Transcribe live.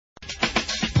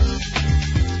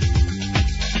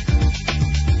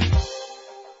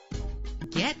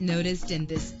noticed in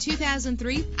this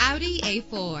 2003 Audi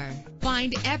A4.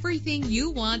 Find everything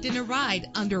you want in a ride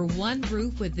under one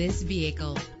roof with this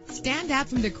vehicle. Stand out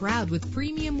from the crowd with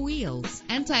premium wheels.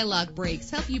 Anti-lock brakes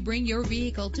help you bring your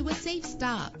vehicle to a safe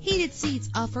stop. Heated seats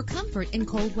offer comfort in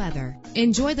cold weather.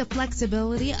 Enjoy the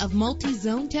flexibility of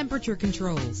multi-zone temperature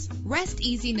controls. Rest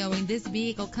easy knowing this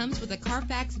vehicle comes with a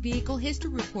Carfax Vehicle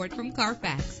History Report from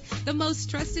Carfax, the most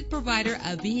trusted provider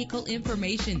of vehicle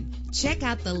information. Check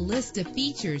out the list of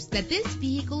features that this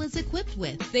vehicle is equipped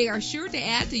with. They are sure to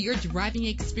add to your driving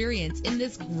experience in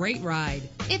this great ride.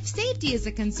 If safety is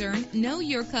a concern, know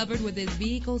you're covered with this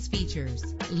vehicle's features.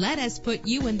 Let us put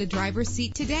you in the driver's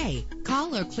seat today.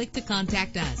 Call or click to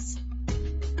contact us.